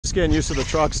just getting used to the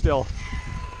truck still.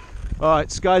 All right,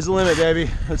 sky's the limit,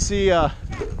 baby. Let's see. Yeah,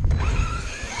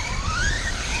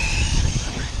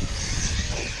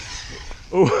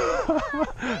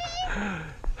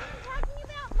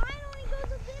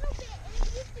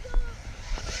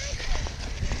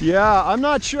 I'm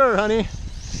not sure, honey.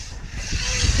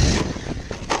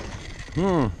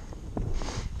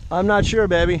 I'm not sure,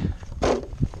 baby.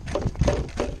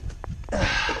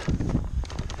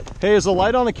 Hey, is the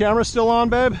light on the camera still on,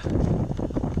 babe?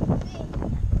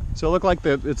 Does it look like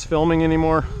it's filming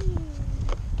anymore?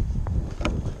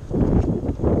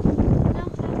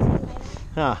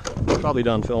 Huh, probably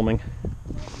done filming.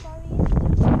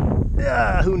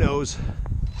 Yeah, who knows?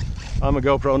 I'm a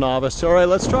GoPro novice. All right,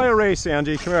 let's try a race,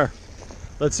 Angie. Come here.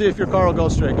 Let's see if your car will go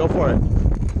straight. Go for it.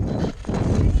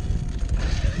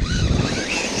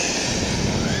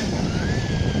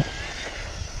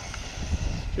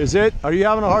 Is it? Are you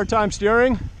having a hard time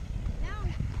steering? No.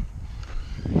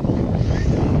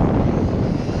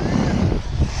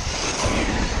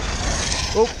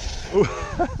 Oh.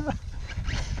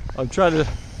 I'm trying to...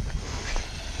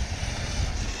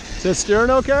 Is it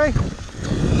steering okay?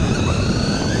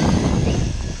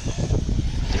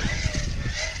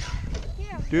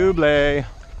 Double. Not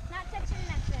touching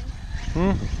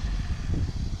nothing.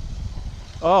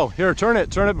 Oh, here, turn it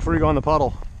before you go in the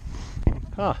puddle.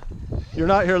 Huh. You're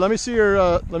not here. Let me see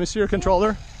your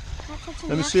controller.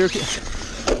 Let me see your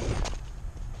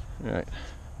All right.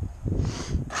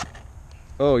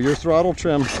 Oh, your throttle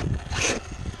trim.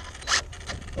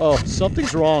 Oh,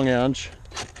 something's wrong, Ange.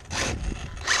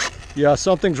 Yeah,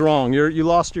 something's wrong. You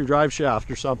lost your drive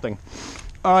shaft or something.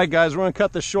 All right, guys, we're gonna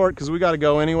cut this short because we got to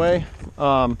go anyway.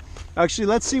 Actually,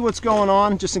 let's see what's going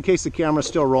on, just in case the camera's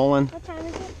still rolling. What time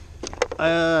is it?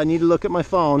 I need to look at my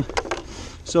phone.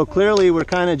 So clearly, we're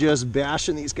kind of just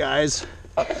bashing these guys.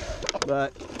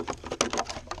 But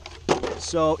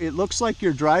so it looks like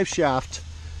your drive shaft,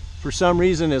 for some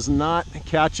reason, is not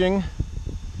catching.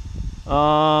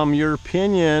 Your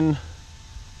pinion.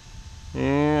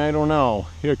 I don't know.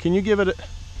 Here, can you give it a...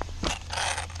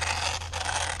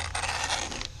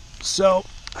 So,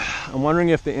 I'm wondering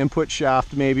if the input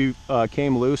shaft maybe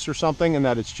came loose or something, and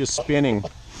that it's just spinning,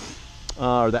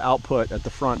 or the output at the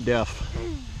front diff.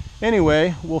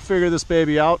 Anyway, we'll figure this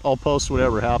baby out. I'll post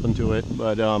whatever happened to it,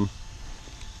 but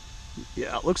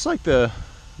yeah, it looks like the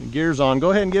gear's on.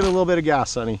 Go ahead and give it a little bit of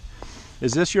gas, honey.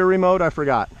 Is this your remote? I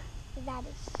forgot. That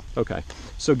is. Okay,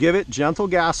 so give it gentle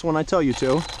gas when I tell you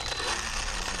to.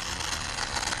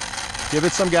 Give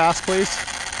it some gas, please.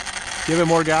 Give it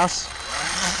more gas.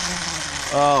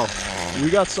 Oh, we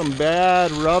got some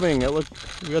bad rubbing.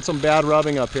 We got some bad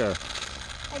rubbing up here.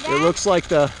 It looks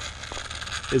like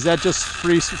is that just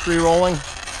free rolling? Yeah,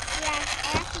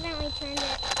 I accidentally turned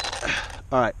it.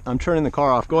 All right, I'm turning the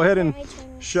car off. Go ahead and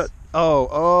shut.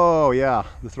 Oh, yeah,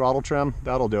 the throttle trim,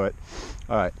 that'll do it.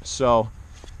 All right, so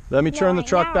let me turn the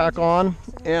truck back on,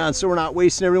 and so we're not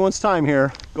wasting everyone's time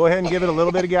here. Go ahead and give it a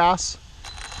little bit of gas.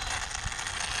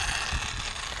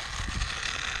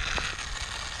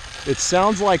 It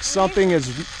sounds like something is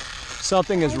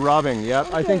rubbing.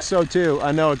 Yep, I think so too.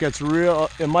 I know it gets real.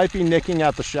 It might be nicking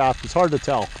at the shaft. It's hard to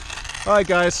tell. All right,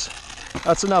 guys,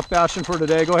 that's enough bashing for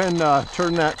today. Go ahead and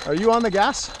turn that. Are you on the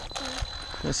gas?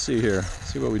 Let's see here.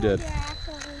 See what we did. Yeah, I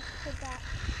accidentally did that.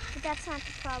 But that's not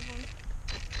the problem.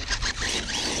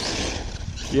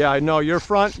 Yeah, I know.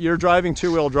 You're driving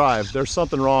two-wheel drive. There's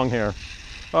something wrong here.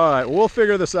 All right, we'll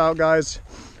figure this out, guys.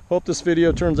 Hope this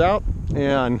video turns out.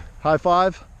 And high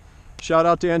five. Shout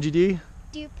out to Angie D.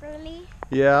 Duperly.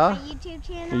 Yeah. My YouTube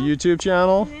channel. The YouTube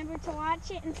channel. Remember to watch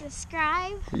it and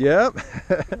subscribe. Yep.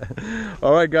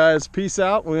 All right, guys. Peace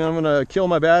out. I'm going to kill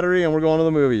my battery and we're going to the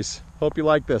movies. Hope you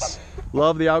like this.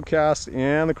 Love the Outcast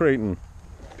and the Kraton.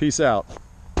 Peace out.